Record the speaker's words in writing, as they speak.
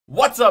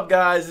What's up,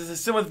 guys? This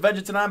is Sim with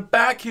Vengeance, and I'm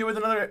back here with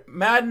another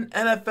Madden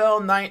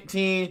NFL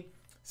 19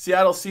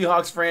 Seattle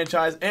Seahawks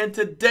franchise. And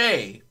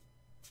today,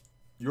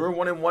 your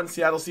 1-1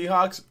 Seattle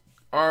Seahawks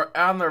are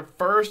on their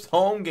first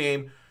home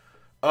game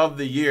of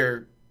the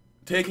year,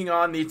 taking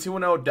on the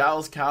 2-0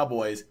 Dallas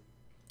Cowboys.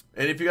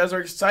 And if you guys are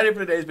excited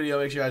for today's video,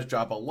 make sure you guys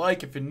drop a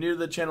like. If you're new to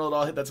the channel at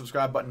all, hit that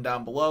subscribe button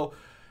down below.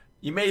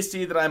 You may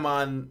see that I'm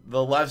on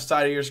the left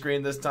side of your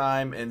screen this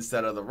time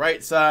instead of the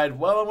right side.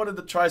 Well, I wanted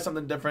to try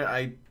something different.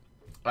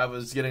 I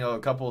was getting a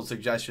couple of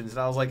suggestions, and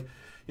I was like,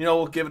 you know,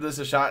 we'll give this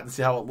a shot and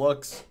see how it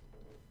looks.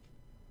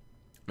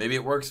 Maybe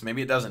it works,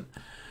 maybe it doesn't.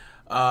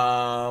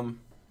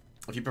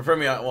 If you prefer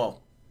me,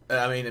 well,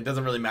 I mean, it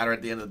doesn't really matter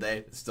at the end of the day.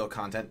 It's still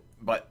content.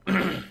 But,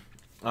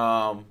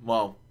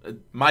 well,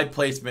 my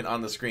placement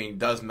on the screen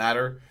does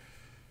matter.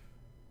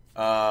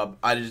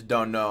 I just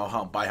don't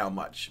know by how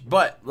much.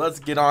 But let's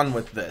get on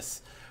with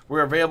this.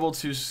 We're available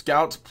to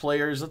scout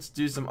players. Let's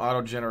do some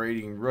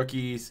auto-generating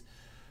rookies.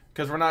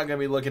 Because we're not going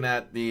to be looking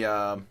at the,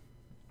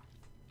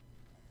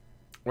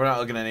 we're not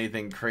looking at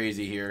anything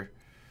crazy here.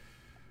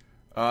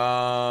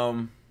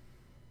 Yeah,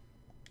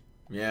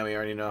 we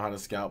already know how to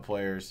scout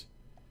players.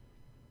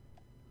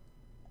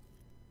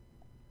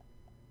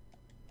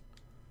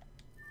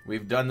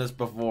 We've done this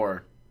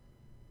before.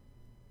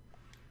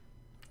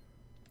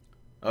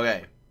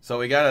 Okay, so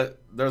we got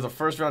there's a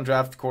first round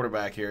draft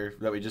quarterback here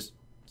that we just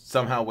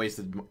somehow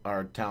wasted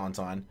our talents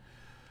on.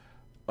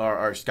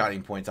 Our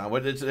scouting points on.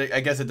 I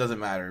guess it doesn't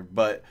matter,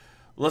 but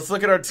let's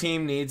look at our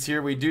team needs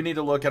here. We do need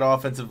to look at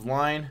offensive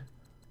line,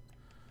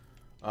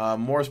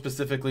 more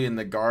specifically in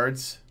the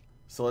guards.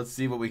 So let's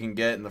see what we can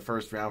get in the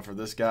first round for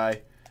this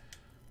guy.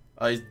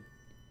 He's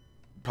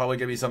probably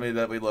going to be somebody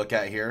that we look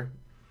at here.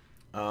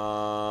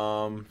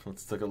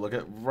 Let's take a look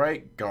at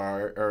right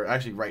guard, or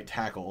actually right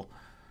tackle.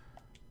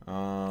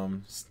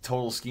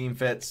 Total scheme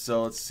fits.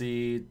 So let's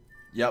see.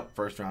 Yep,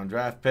 first round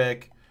draft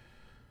pick.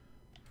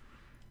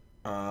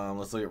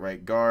 Let's look at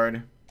right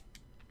guard.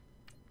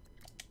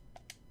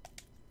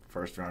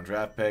 First round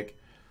draft pick.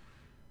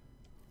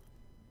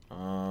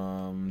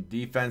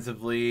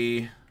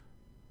 Defensively,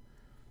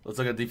 let's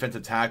look at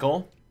defensive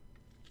tackle.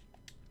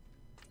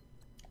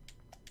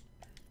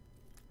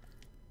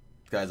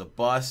 This guy's a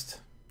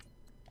bust.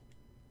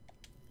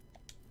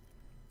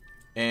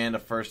 And a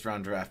first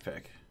round draft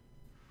pick.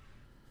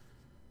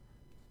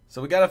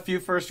 So we got a few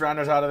first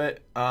rounders out of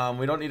it.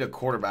 We don't need a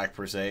quarterback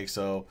per se,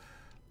 so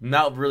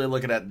not really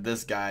looking at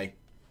this guy,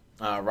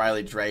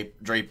 Riley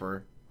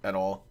Draper, at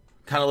all.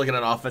 Kind of looking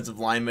at offensive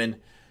lineman,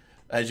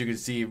 as you can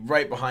see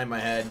right behind my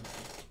head.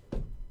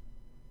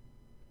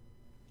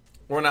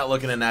 We're not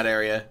looking in that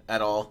area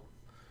at all.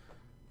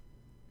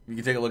 You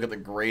can take a look at the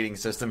grading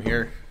system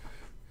here.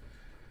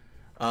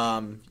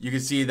 You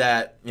can see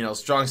that, you know,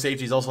 strong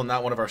safety is also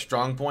not one of our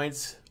strong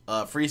points.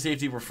 Free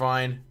safety, we're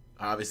fine.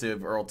 Obviously, we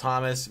have Earl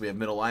Thomas. We have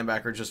middle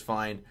linebacker just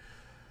fine.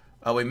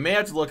 We may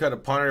have to look at a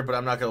punter, but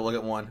I'm not going to look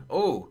at one.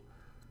 Oh,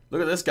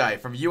 look at this guy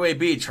from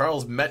UAB,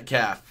 Charles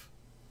Metcalf.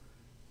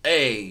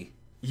 Hey,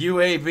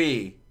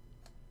 UAB.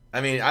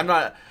 I mean,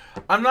 I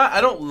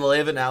don't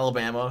live in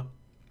Alabama.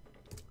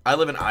 I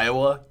live in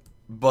Iowa,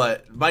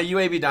 but my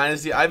UAB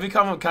dynasty, I've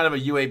become kind of a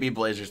UAB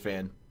Blazers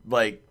fan,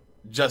 like,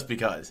 just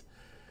because.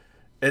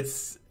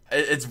 It's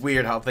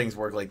weird how things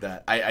work like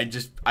that.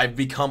 I've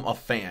become a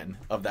fan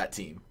of that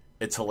team.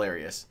 It's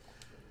hilarious.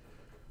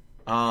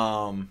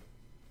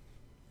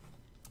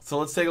 So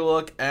let's take a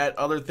look at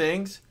other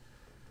things.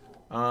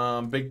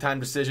 Big time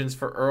decisions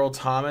for Earl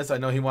Thomas. I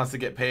know he wants to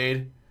get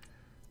paid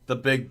the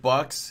big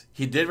bucks.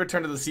 He did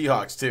return to the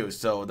Seahawks too,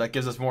 so that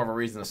gives us more of a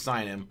reason to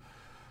sign him.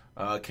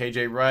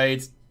 KJ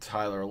Wright,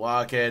 Tyler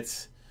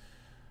Lockett,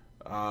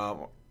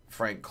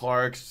 Frank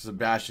Clark,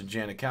 Sebastian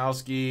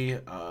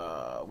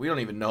Janikowski. We don't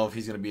even know if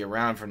he's going to be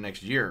around for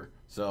next year,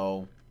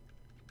 so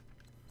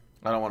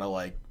I don't want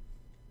to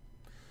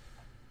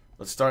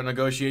let's start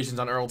negotiations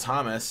on Earl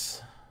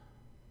Thomas.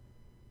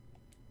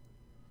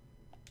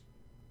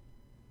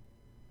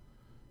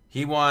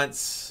 He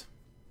wants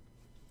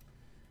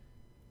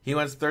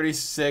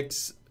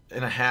 36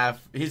 and a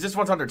half. He just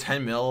wants under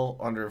 10 mil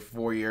under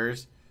 4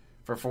 years,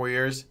 for 4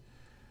 years.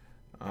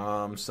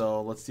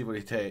 So let's see what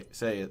he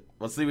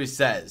let's see what he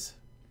says.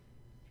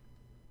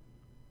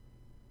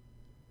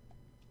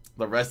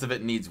 The rest of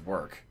it needs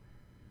work.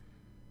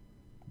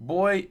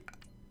 Boy,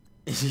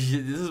 this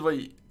is what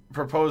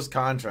proposed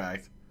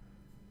contract.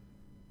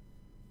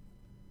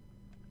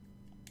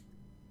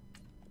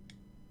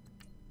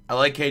 I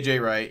like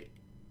KJ Wright.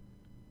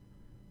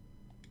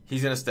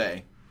 He's going to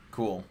stay.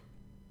 Cool.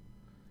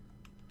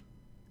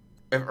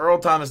 If Earl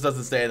Thomas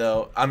doesn't stay,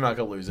 though, I'm not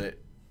going to lose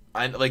it.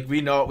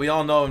 We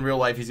all know in real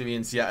life he's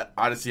going to be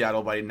out of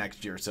Seattle by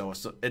next year, so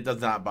it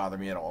does not bother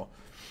me at all.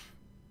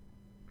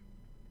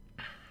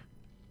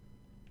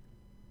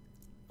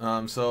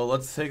 So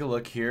let's take a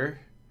look here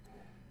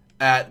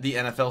at the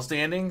NFL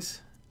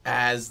standings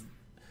as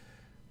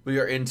we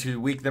are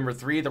into week number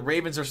 3. The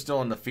Ravens are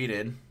still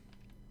undefeated.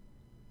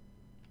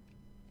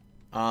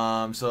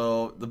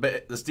 So the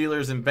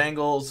Steelers and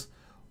Bengals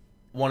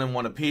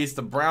 1-1 apiece.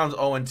 The Browns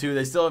 0-2.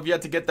 They still have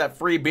yet to get that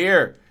free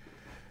beer.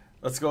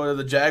 Let's go to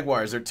the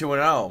Jaguars. They're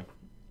 2-0.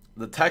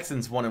 The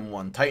Texans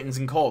 1-1. Titans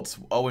and Colts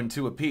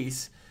 0-2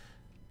 apiece.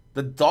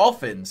 The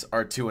Dolphins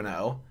are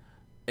 2-0.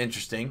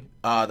 Interesting.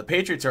 The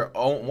Patriots are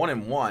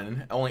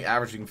 1-1, only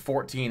averaging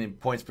 14 in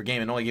points per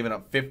game and only giving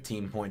up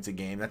 15 points a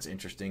game. That's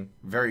interesting.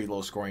 Very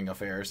low scoring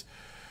affairs.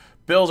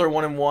 Bills are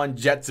 1-1.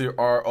 Jets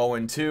are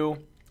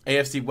 0-2.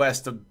 AFC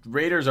West, the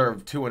Raiders are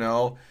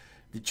 2-0.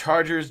 The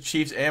Chargers,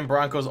 Chiefs, and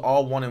Broncos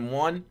all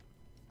 1-1.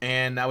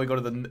 And now we go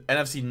to the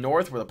NFC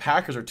North, where the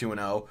Packers are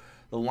 2-0.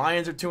 The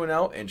Lions are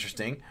 2-0.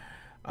 Interesting.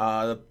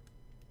 The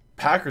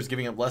Packers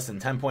giving up less than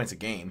 10 points a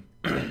game.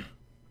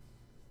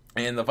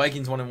 And the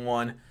Vikings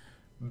 1-1.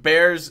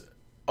 Bears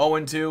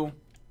 0-2.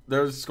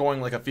 They're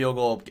scoring like a field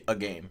goal a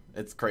game.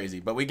 It's crazy.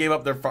 But we gave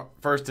up their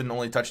first and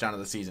only touchdown of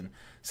the season.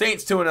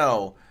 Saints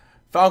 2-0.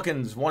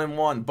 Falcons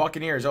 1-1.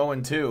 Buccaneers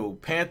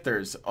 0-2.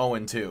 Panthers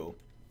 0-2.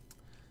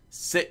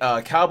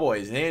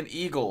 Cowboys and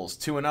Eagles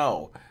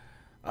 2-0.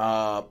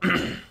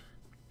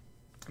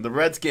 The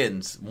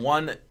Redskins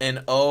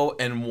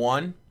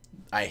 1-0-1.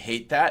 I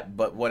hate that,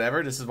 but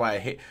whatever. This is why I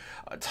hate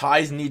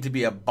ties need to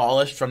be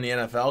abolished from the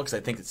NFL because I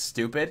think it's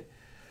stupid.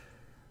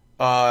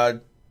 Giants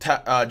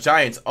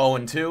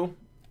 0-2.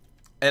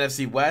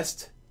 NFC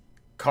West,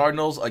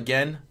 Cardinals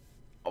again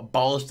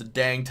abolished the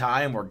dang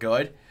tie and we're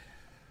good.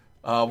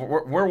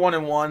 We're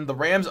 1-1. The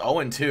Rams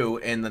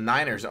 0-2 and the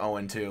Niners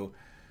 0-2.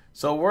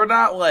 So we're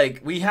not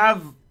like we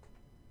have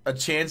a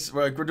chance.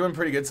 We're doing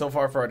pretty good so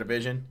far for our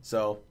division.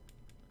 So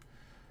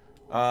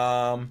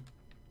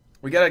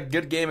we got a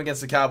good game against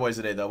the Cowboys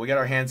today, though. We got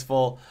our hands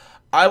full.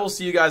 I will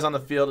see you guys on the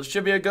field. It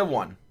should be a good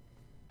one.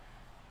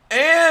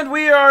 And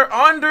we are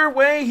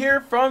underway here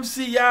from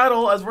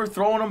Seattle as we're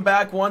throwing them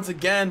back once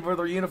again for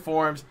their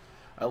uniforms.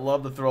 I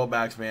love the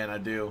throwbacks, man. I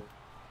do.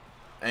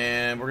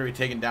 And we're going to be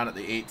taken down at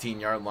the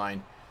 18-yard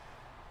line.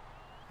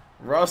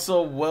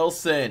 Russell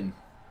Wilson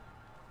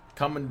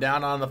coming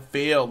down on the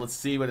field. Let's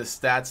see what his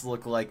stats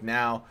look like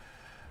now.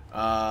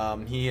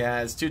 He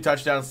has 2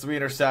 touchdowns, 3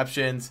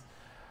 interceptions.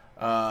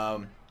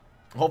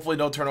 Hopefully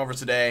no turnovers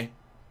today.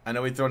 I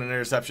know we've thrown an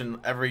interception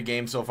every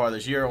game so far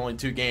this year, only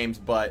 2 games,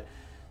 but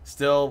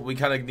still, we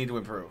kind of need to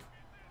improve.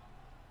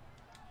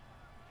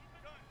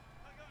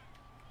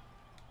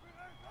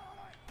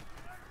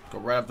 Go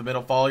right up the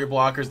middle, follow your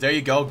blockers. There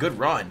you go. Good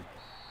run.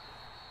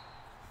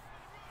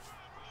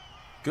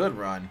 Good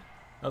run.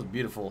 That was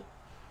beautiful.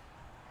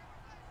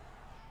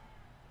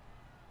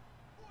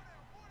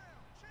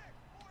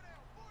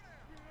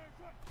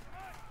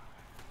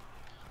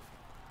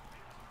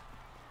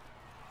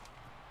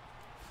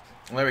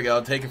 There we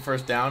go. Take a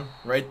first down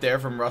right there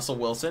from Russell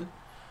Wilson.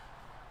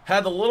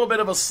 Had a little bit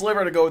of a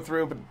sliver to go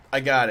through, but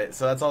I got it.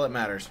 So that's all that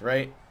matters,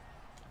 right?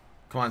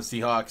 Come on,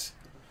 Seahawks.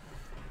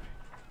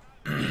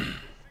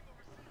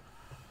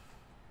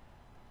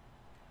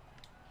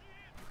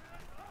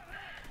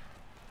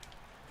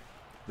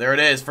 There it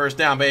is. First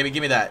down, baby.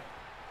 Give me that.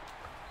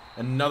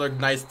 Another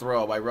nice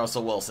throw by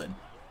Russell Wilson.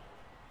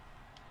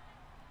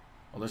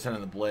 Oh, they're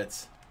sending the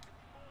blitz.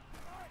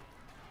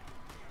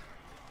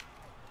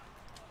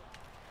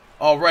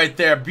 Oh, right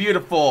there.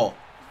 Beautiful.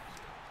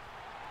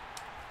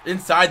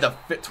 Inside the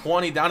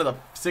 20, down to the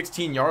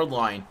 16-yard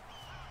line.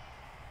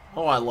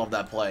 Oh, I love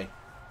that play.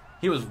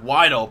 He was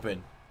wide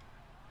open.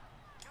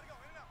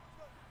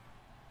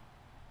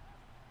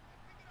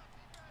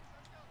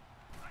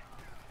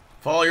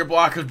 Follow your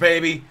blockers,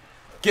 baby.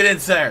 Get in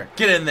there.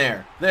 Get in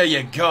there. There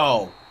you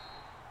go.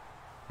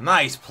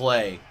 Nice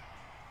play.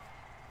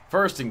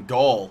 First and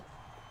goal.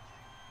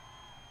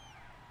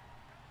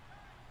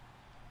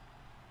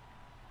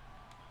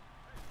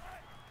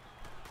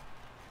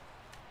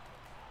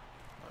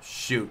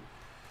 Shoot.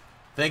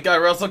 Thank God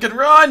Russell can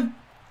run.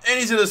 And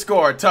he's going to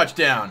score.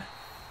 Touchdown.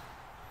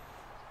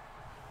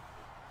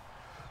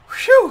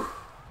 Whew.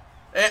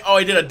 And, oh,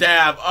 he did a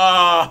dab.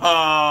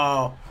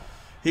 Oh.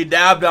 He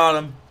dabbed on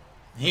him.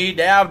 He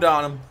dabbed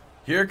on him.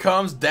 Here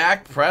comes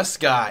Dak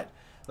Prescott.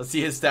 Let's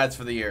see his stats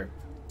for the year.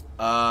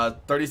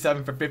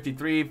 37 for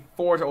 53,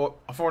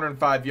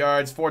 405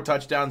 yards, 4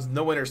 touchdowns,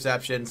 no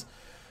interceptions.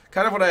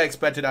 Kind of what I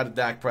expected out of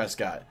Dak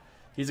Prescott.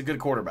 He's a good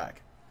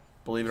quarterback.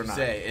 Believe it or not.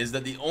 Say is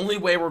that the only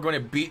way we're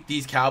going to beat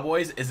these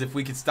Cowboys is if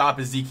we can stop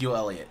Ezekiel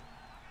Elliott.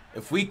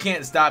 If we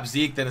can't stop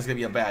Zeke, then it's going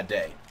to be a bad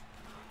day.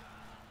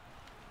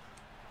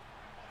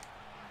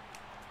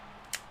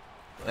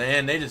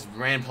 And they just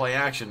ran play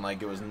action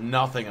like it was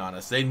nothing on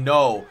us. They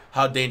know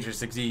how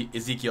dangerous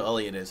Ezekiel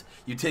Elliott is.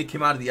 You take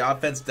him out of the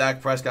offense,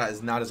 Dak Prescott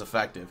is not as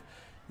effective.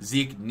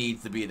 Zeke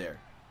needs to be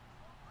there.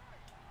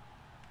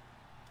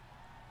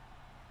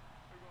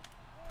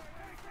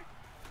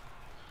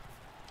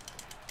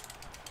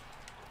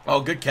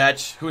 Oh, good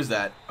catch. Who is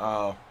that?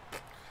 Oh.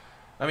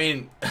 I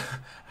mean,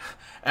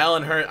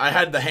 Allen Hurd. I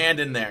had the hand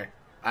in there.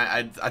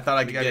 I thought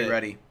I could get it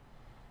ready.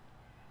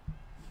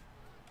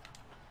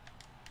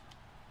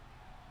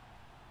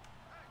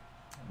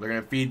 They're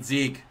going to feed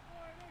Zeke.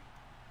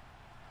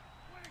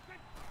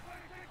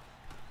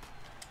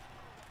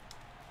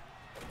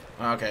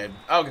 Okay.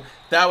 Oh,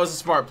 that was a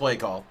smart play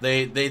call.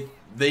 They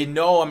They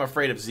know I'm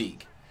afraid of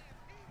Zeke.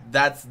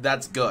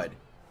 That's good.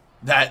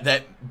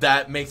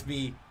 That makes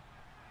me.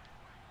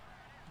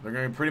 They're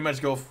going to pretty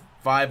much go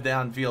 5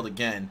 downfield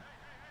again.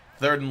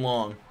 3rd and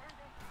long.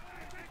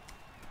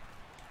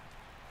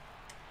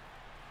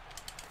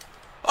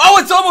 Oh,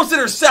 it's almost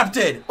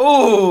intercepted.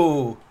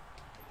 Ooh.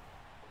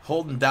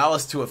 Holding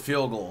Dallas to a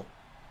field goal.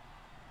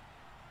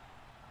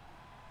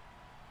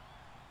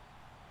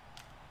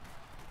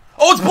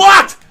 Oh, it's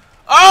blocked.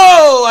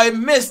 Oh, I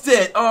missed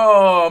it.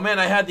 Oh, man,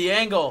 I had the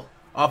angle.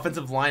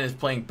 Offensive line is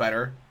playing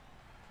better.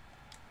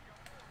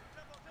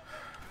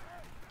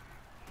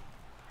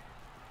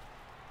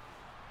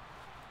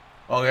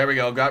 Oh, there we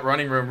go. Got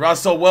running room.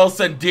 Russell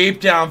Wilson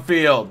deep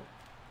downfield.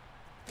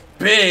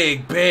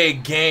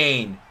 Big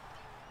gain.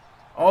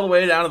 All the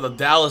way down to the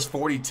Dallas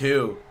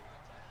 42.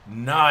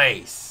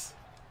 Nice.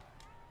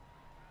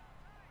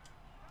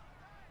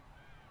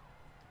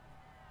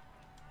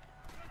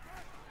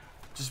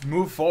 Just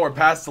move forward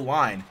past the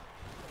line.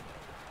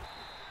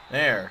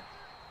 There.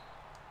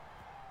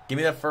 Give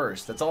me that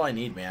first. That's all I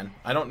need, man.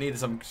 I don't need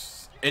some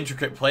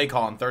intricate play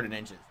call on 3rd and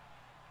inches.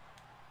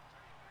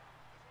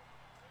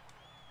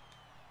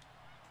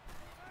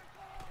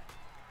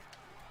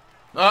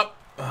 Oh,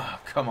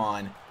 come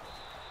on.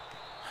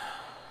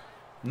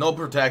 No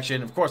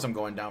protection. Of course I'm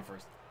going down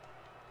first.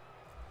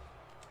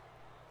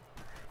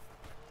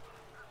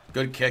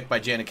 Good kick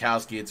by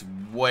Janikowski. It's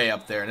way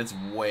up there, and it's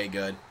way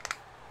good.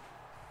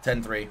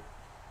 10-3.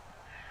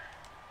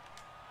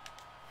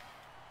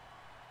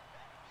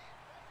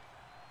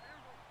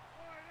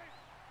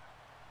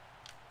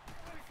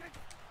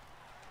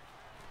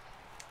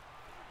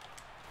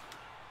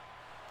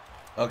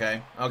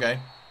 Okay.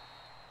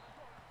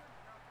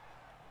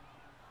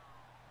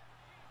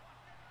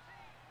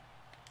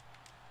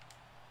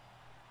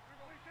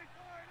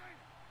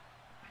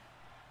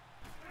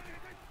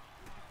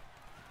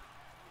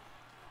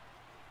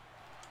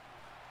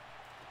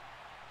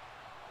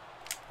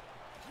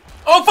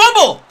 Oh,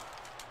 fumble!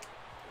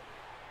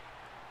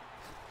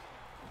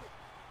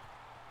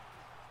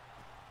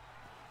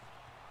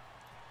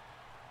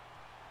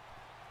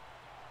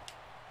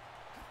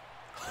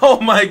 Oh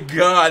my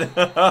god.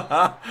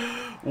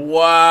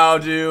 Wow,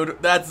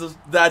 dude.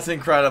 That's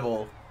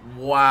incredible.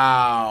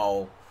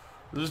 Wow.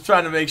 I was just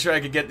trying to make sure I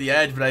could get the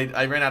edge, but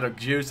I ran out of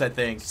juice, I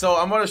think. So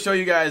I'm going to show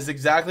you guys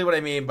exactly what I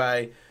mean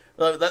by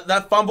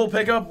that fumble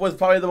pickup was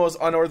probably the most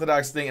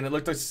unorthodox thing, and it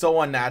looked like so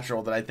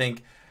unnatural that I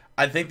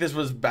think this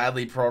was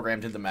badly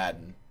programmed into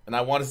Madden. And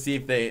I want to see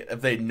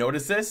if they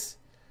notice this,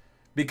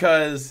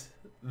 because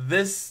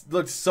this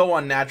looks so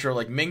unnatural.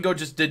 Like, Mingo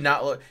just did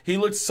not look. He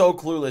looked so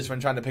clueless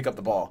when trying to pick up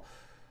the ball.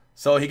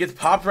 So he gets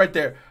popped right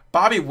there.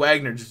 Bobby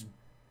Wagner just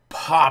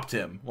popped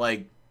him.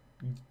 Like,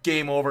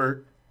 game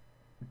over.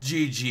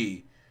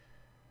 GG.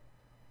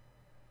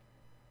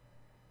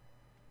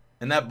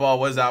 And that ball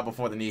was out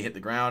before the knee hit the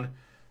ground.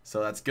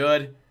 So that's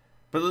good.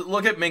 But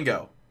look at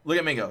Mingo. Look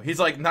at Mingo. He's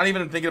like not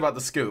even thinking about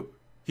the scoop.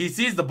 He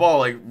sees the ball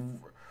like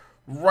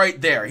right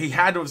there. He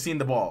had to have seen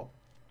the ball.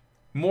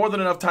 More than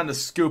enough time to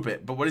scoop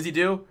it. But what does he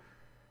do?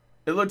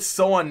 It looked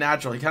so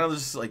unnatural. He kind of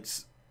just like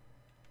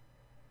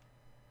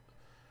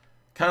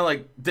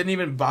didn't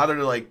even bother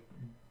to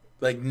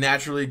like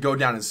naturally go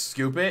down and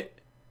scoop it.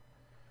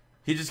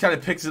 He just kind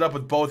of picks it up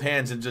with both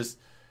hands and just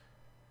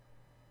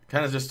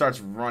kind of just starts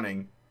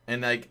running.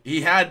 And like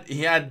he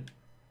had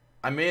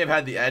I may have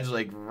had the edge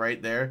like right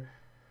there,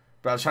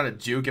 but I was trying to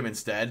juke him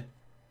instead.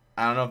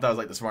 I don't know if that was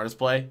like the smartest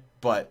play,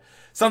 but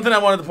something I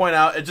wanted to point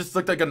out, it just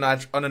looked like an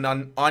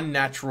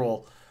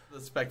unnatural,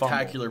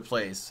 spectacular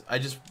plays. I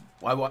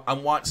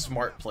want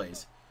smart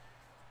plays.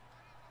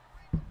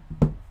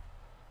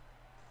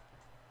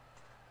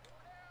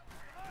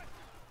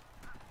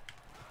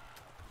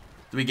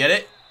 Do we get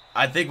it?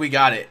 I think we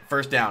got it.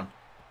 First down.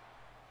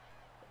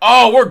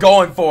 Oh, we're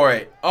going for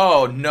it.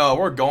 Oh, no,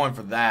 we're going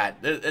for that.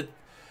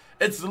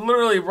 It's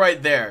literally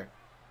right there.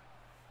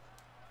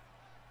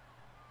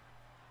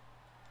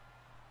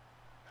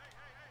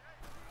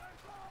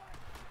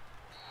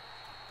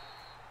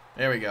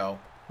 There we go.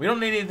 We don't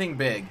need anything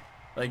big.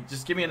 Like,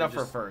 just give me enough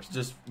for first.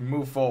 Just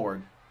move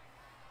forward.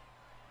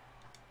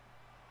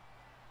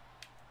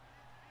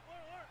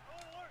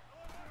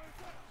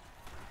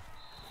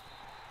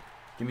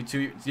 Give me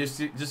two.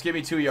 Just give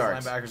me 2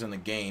 yards. Linebackers in the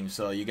game,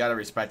 so you gotta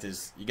respect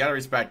his. You gotta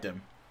respect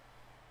him.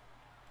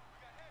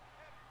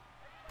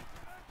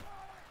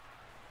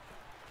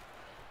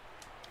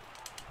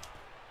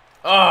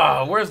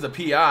 Oh, where's the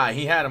PI?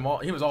 He had him all.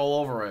 He was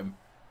all over him.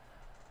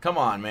 Come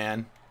on,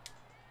 man.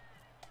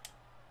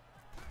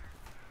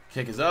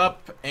 Kick is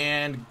up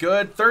and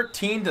good.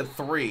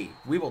 13-3.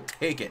 We will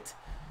take it.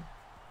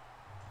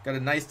 Got a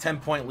nice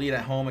 10-point lead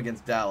at home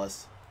against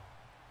Dallas.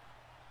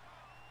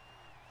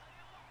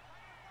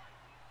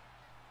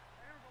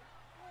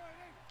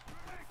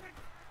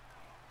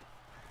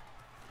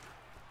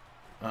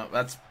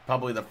 That's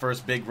probably the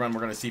first big run we're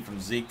going to see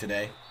from Zeke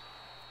today.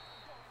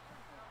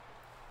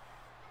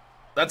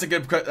 That's a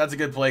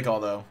good play call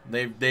though.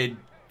 They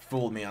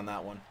fooled me on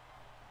that one.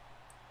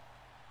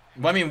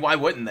 Well, I mean, why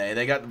wouldn't they?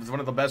 They got one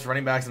of the best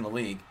running backs in the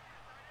league.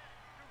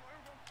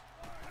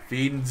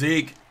 Feeding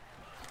Zeke.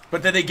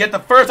 But did they get the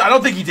first? I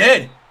don't think he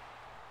did.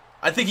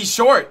 I think he's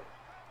short.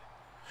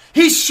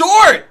 He's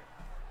short!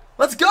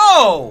 Let's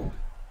go!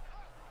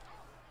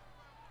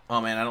 Oh,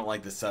 man, I don't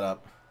like this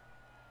setup.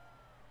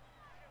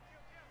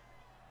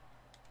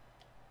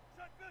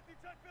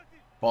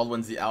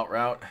 Baldwin's the out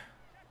route.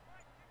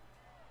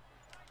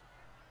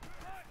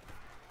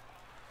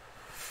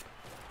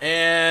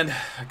 And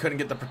I couldn't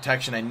get the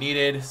protection I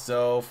needed,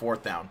 so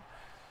 4th down.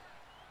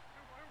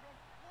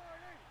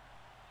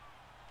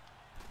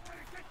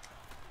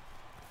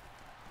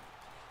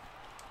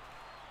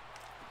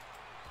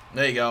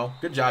 There you go.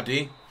 Good job,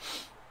 D.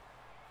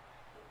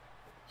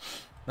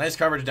 Nice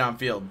coverage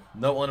downfield.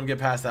 Don't let him get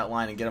past that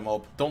line and get him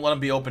open. Don't let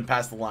him be open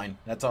past the line.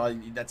 That's all.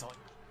 That's all.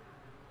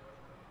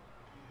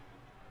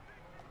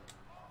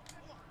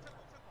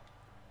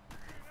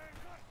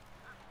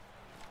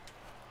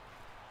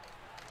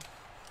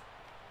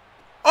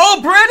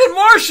 Oh, Brandon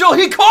Marshall!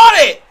 He caught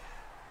it!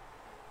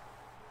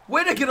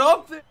 Way to get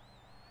up there.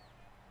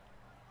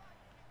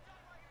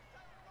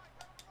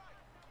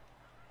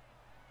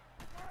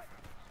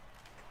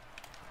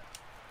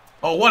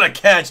 Oh, what a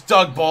catch,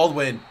 Doug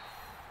Baldwin.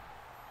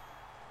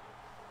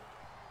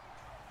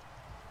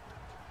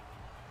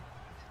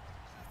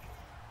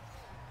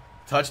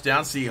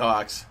 Touchdown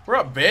Seahawks. We're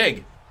up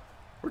big.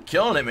 We're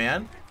killing it,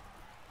 man.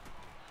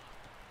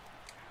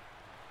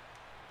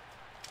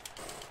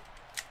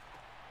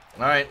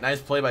 All right,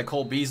 nice play by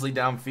Cole Beasley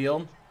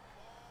downfield.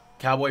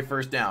 Cowboy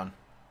 1st down.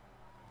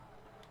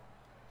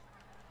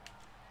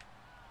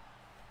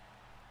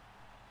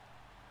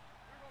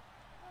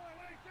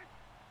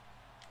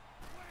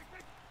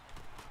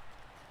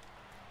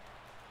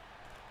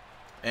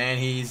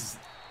 And he's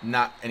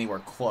not anywhere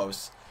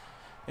close.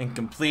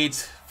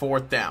 Incomplete.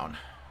 4th down.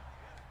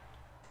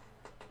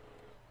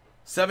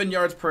 7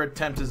 yards per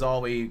attempt is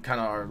all we kind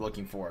of are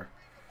looking for.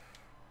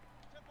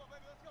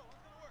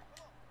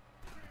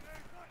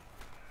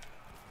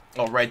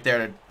 Oh, right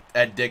there to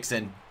Ed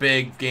Dixon.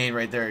 Big gain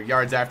right there.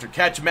 Yards after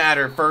catch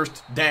matter.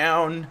 1st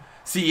down.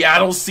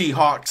 Seattle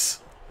Seahawks.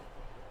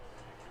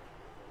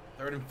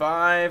 3rd and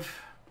 5.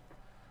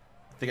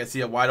 I think I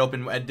see a wide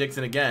open Ed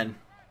Dixon again.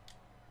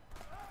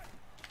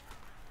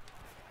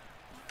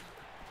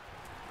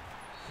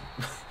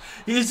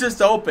 He's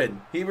just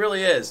open. He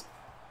really is.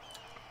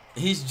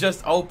 He's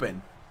just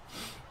open.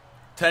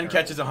 10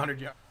 catches,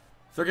 100 yards.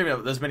 If they're giving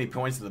up this many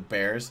points to the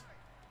Bears.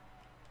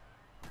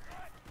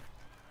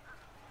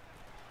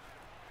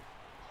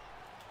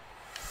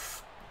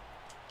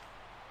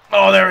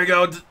 Oh, there we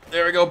go.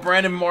 There we go.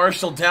 Brandon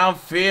Marshall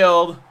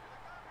downfield.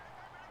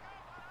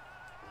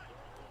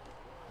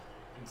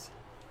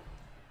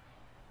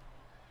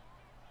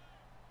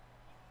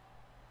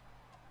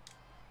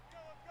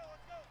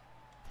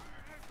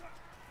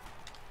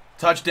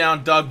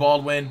 Touchdown, Doug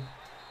Baldwin.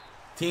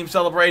 Team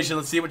celebration.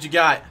 Let's see what you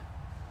got.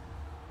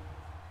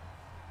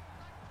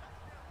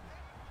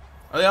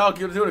 Are they all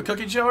doing a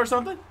cooking show or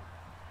something?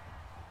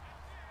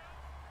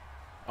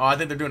 Oh, I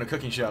think they're doing a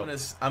cooking show.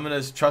 I'm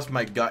gonna trust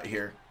my gut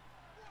here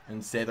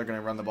and say they're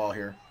gonna run the ball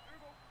here.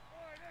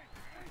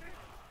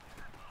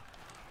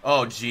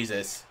 Oh,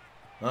 Jesus.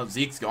 Oh,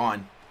 Zeke's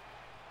gone.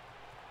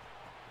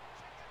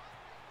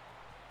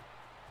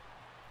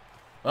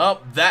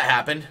 Well, that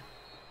happened.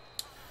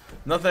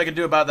 Nothing I can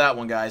do about that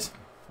one, guys.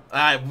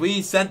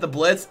 We sent the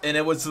blitz, and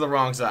it was to the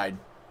wrong side.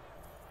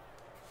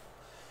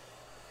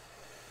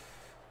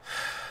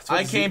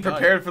 I came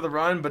prepared for the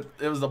run, but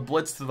it was a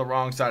blitz to the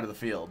wrong side of the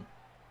field.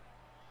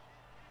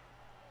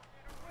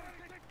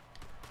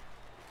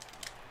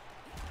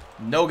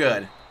 No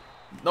good.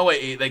 No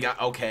way, they got...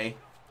 Okay.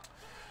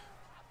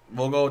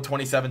 We'll go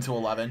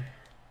 27-11.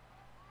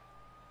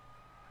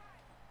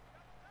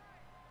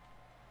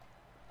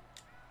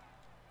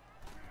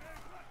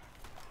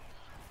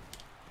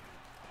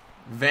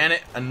 Van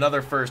it,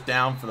 another 1st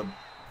down for the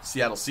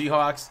Seattle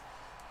Seahawks.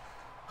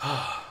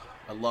 I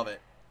love it.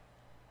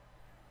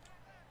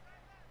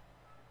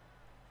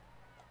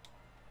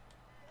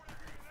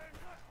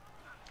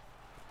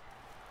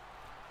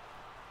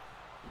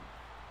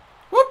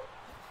 Whoop!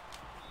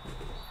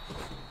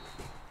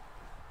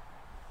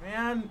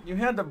 Man, you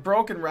had the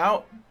broken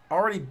route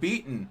already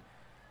beaten.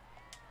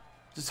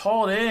 Just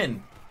haul it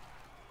in.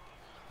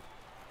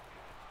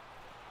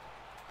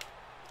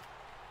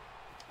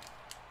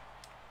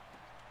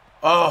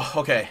 Oh,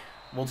 okay.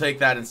 We'll take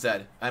that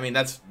instead. I mean,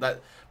 that's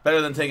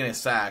better than taking a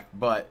sack,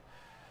 but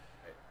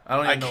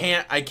I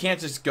can't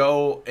just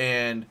go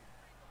and,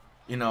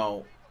 you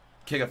know,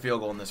 kick a field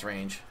goal in this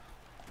range.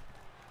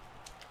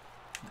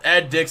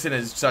 Ed Dixon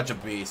is such a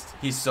beast.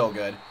 He's so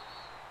good.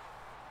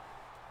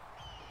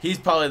 He's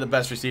probably the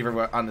best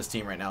receiver on this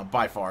team right now,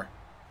 by far.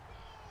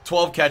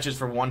 12 catches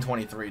for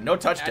 123. No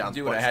touchdowns. I had to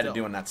do what I had to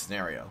do in that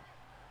scenario.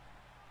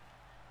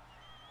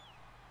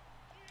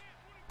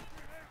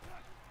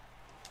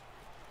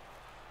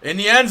 In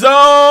the end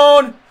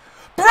zone,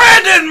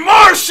 Brandon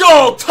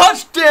Marshall,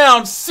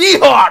 touchdown,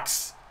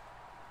 Seahawks.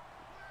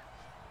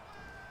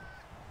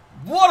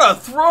 What a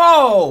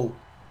throw.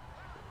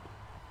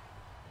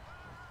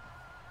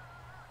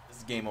 This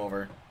is game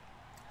over.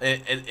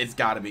 It's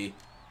got to be.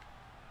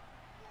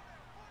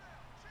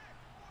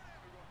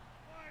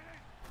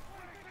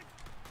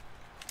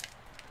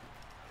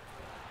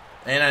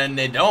 And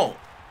they don't.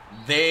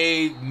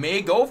 They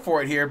may go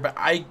for it here, but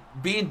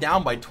being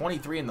down by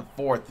 23 in the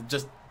fourth, it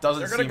just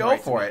doesn't seem right. They're going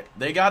to go for it.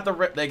 They got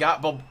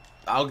the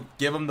I'll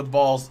give them the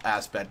balls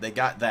aspect. They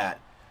got that.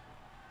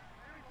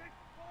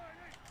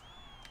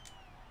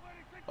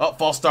 Oh,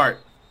 false start.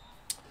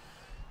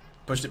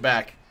 Pushed it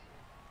back.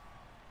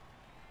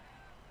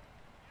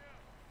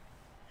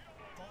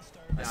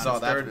 I saw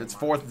that. It's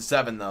 4th and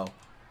 7 though.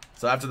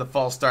 So after the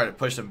false start, it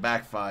pushed them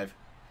back 5.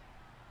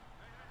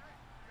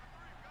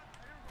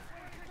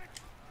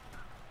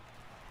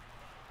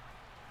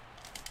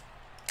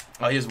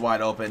 Oh, he's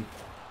wide open.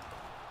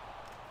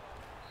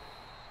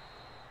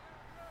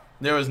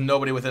 There was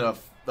nobody within a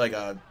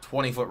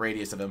 20-foot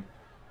radius of him.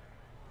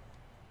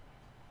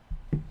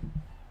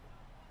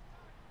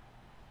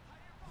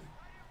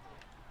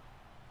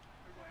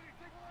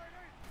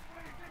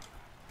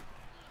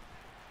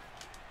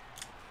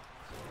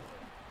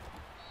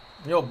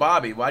 Yo,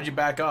 Bobby, why'd you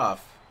back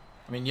off?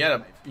 I mean,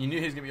 yeah, you knew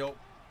he was gonna be open.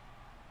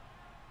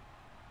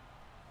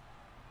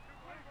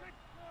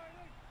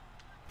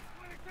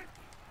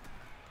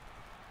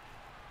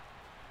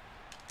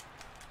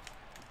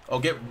 Oh,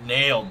 get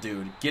nailed,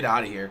 dude. Get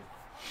out of here.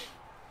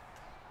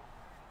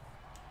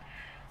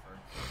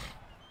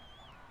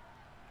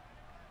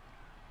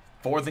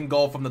 Fourth and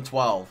goal from the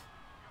 12.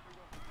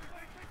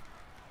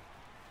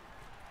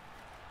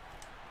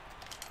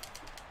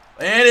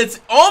 And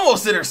it's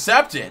almost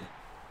intercepted.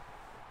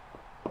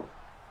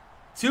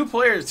 Two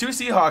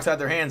Seahawks had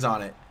their hands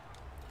on it.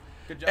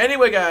 Good job.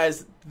 Anyway,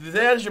 guys,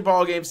 that is your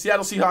ball game.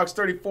 Seattle Seahawks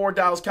 34,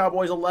 Dallas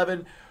Cowboys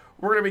 11.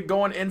 We're going to be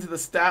going into the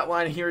stat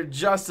line here in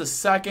just a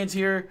second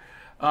here.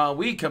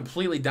 We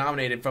completely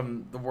dominated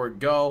from the word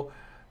go.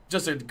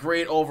 Just a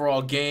great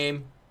overall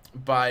game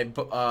by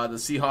the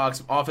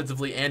Seahawks,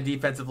 offensively and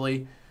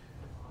defensively.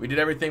 We did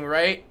everything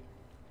right,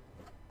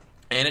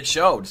 and it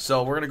showed.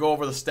 So we're going to go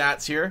over the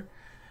stats here.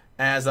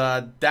 As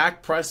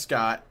Dak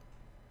Prescott,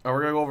 we're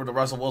going to go over to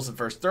Russell Wilson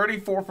first.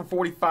 34 for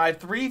 45,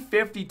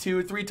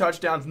 352, 3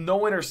 touchdowns,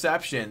 no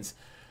interceptions.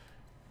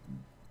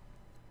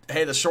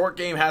 Hey, the short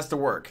game has to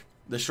work.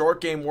 The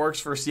short game works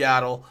for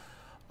Seattle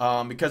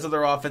because of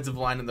their offensive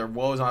line and their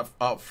woes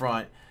up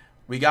front.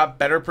 We got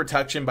better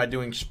protection by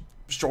doing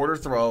shorter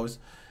throws,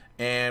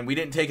 and we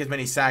didn't take as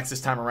many sacks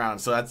this time around.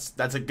 So that's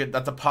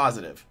a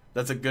positive.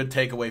 That's a good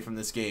takeaway from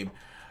this game.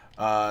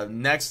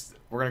 Next,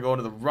 we're gonna go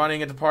into the running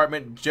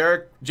department.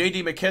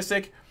 J.D.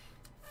 McKissick,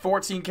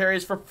 14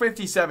 carries for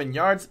 57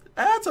 yards.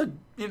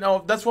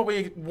 That's what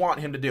we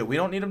want him to do. We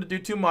don't need him to do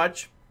too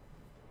much.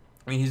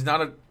 I mean, he's not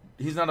an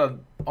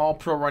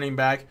all-pro running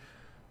back.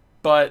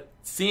 But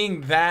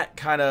seeing that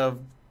kind of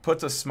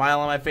puts a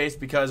smile on my face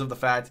because of the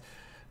fact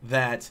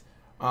that,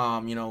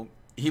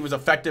 he was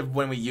effective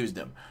when we used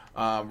him.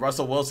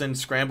 Russell Wilson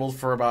scrambled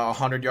for about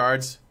 100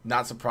 yards.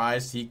 Not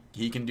surprised.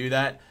 He can do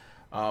that.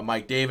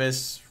 Mike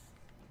Davis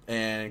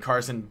and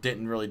Carson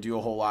didn't really do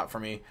a whole lot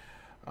for me.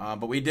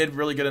 But we did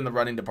really good in the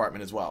running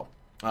department as well.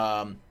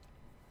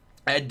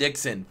 Ed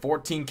Dixon,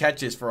 14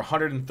 catches for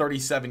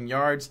 137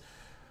 yards.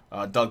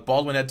 Doug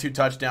Baldwin had 2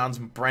 touchdowns.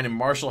 Brandon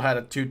Marshall had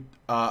a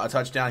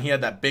touchdown. He had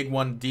that big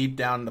one deep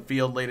down the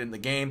field late in the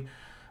game.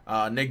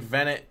 Nick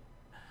Vennett,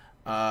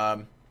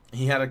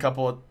 he had a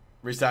couple of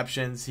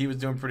receptions. He was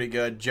doing pretty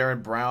good.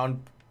 Jared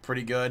Brown,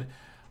 pretty good.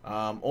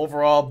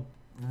 Overall,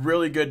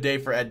 really good day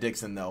for Ed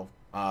Dixon, though.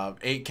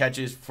 14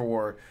 catches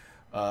for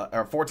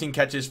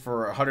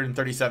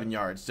 137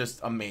 yards. Just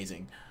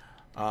amazing.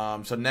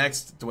 So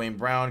next, Dwayne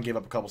Brown gave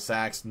up a couple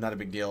sacks. Not a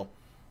big deal.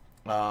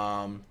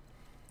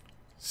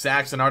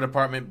 Sacks in our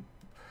department,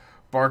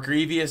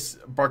 Barkevius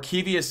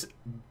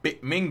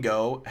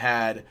Mingo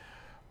had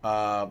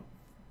a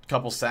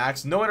couple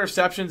sacks. No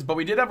interceptions, but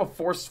we did have a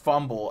forced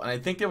fumble, and I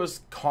think it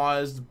was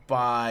caused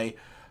by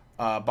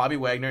Bobby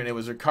Wagner, and it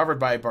was recovered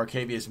by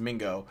Barkevius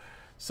Mingo.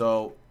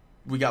 So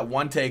we got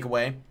 1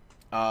 takeaway.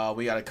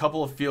 We got a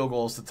couple of field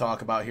goals to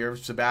talk about here.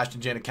 Sebastian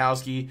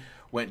Janikowski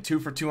went 2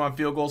 for 2 on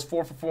field goals,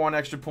 4 for 4 on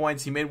extra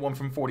points. He made 1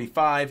 from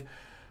 45.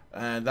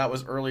 That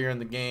was earlier in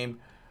the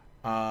game.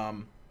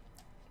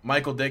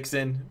 Michael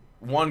Dixon,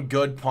 1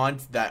 good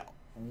punt that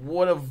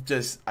would have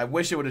I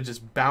wish it would have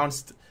just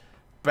bounced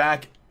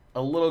back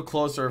a little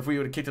closer. If we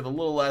would have kicked it a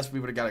little less,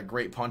 we would have got a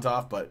great punt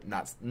off, but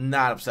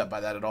not upset by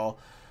that at all.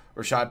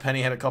 Rashad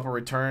Penny had a couple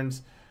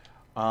returns.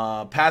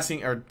 Now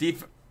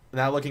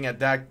looking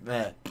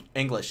at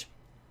English.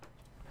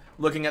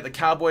 Looking at the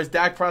Cowboys,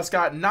 Dak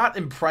Prescott, not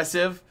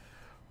impressive,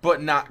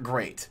 but not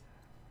great.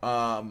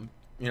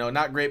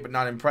 Not great, but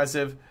not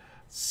impressive.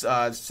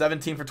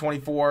 17 for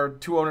 24,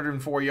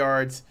 204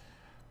 yards.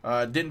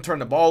 Didn't turn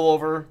the ball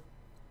over.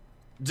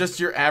 Just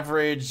your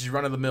average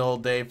run-of-the-mill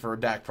day for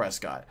Dak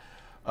Prescott.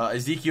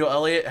 Ezekiel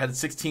Elliott had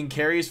 16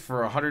 carries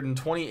for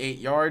 128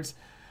 yards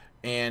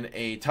and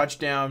a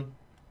touchdown.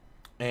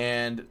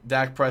 And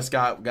Dak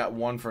Prescott got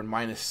 1 for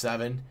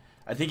 -7.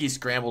 I think he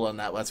scrambled on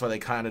that. That's why they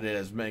counted it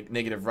as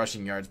negative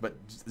rushing yards. But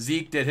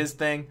Zeke did his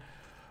thing.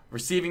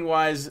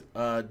 Receiving-wise,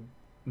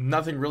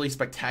 nothing really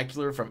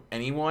spectacular from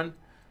anyone.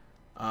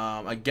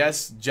 I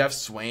guess Jeff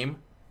Swaim,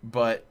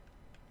 but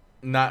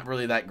not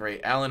really that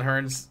great. Allen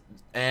Hurns,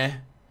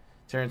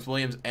 Terrence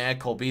Williams,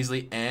 Cole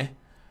Beasley,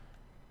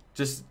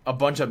 Just a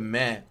bunch of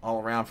meh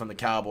all around from the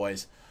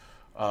Cowboys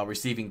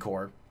receiving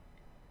core.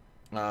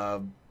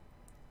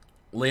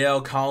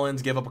 Leo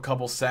Collins gave up a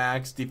couple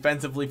sacks.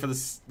 Defensively for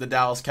the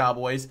Dallas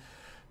Cowboys,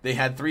 they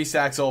had 3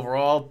 sacks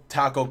overall.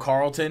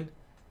 Charlton.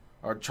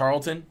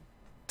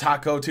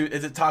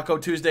 Is it Taco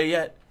Tuesday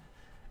yet?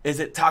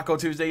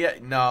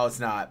 No, it's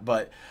not.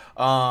 But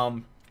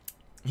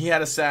he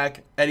had a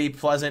sack. Eddie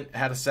Pleasant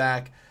had a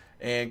sack.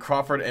 And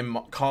Crawford and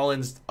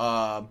Collins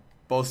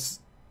both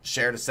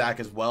shared a sack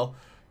as well.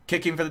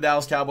 Kicking for the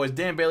Dallas Cowboys,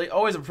 Dan Bailey,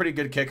 always a pretty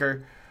good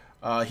kicker.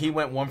 He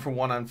went 1 for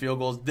 1 on field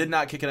goals. Did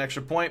not kick an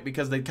extra point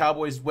because the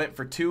Cowboys went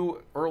for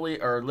 2 early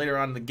or later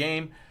on in the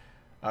game.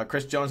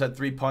 Chris Jones had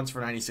 3 punts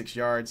for 96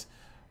 yards.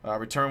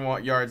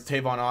 Return yards,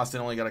 Tavon Austin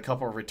only got a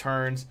couple of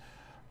returns.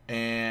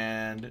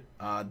 And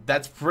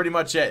that's pretty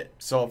much it.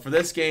 So for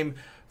this game,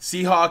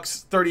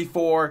 Seahawks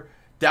 34,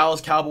 Dallas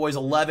Cowboys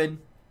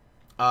 11.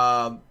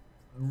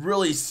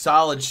 Really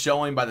solid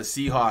showing by the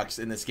Seahawks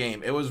in this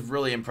game. It was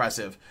really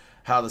impressive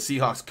how the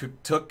Seahawks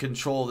took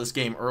control of this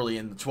game early,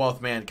 and the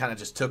 12th man kind of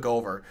just took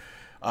over.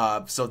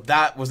 So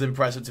that was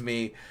impressive to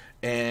me,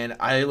 and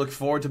I look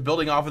forward to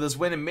building off of this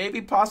win and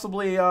maybe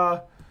possibly,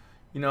 we'll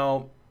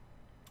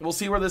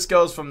see where this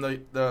goes from for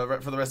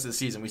the rest of the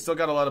season. We still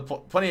got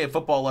plenty of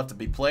football left to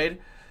be played.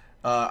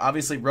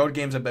 Obviously, road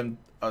games have been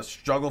a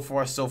struggle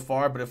for us so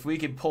far, but if we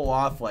can pull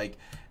off like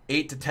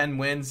 8 to 10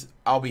 wins,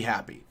 I'll be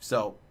happy.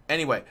 So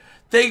anyway,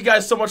 thank you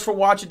guys so much for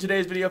watching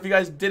today's video. If you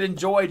guys did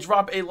enjoy,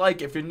 drop a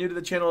like. If you're new to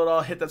the channel at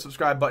all, hit that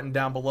subscribe button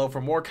down below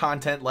for more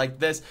content like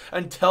this.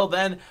 Until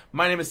then,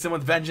 my name is Sim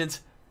with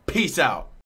Vengeance. Peace out.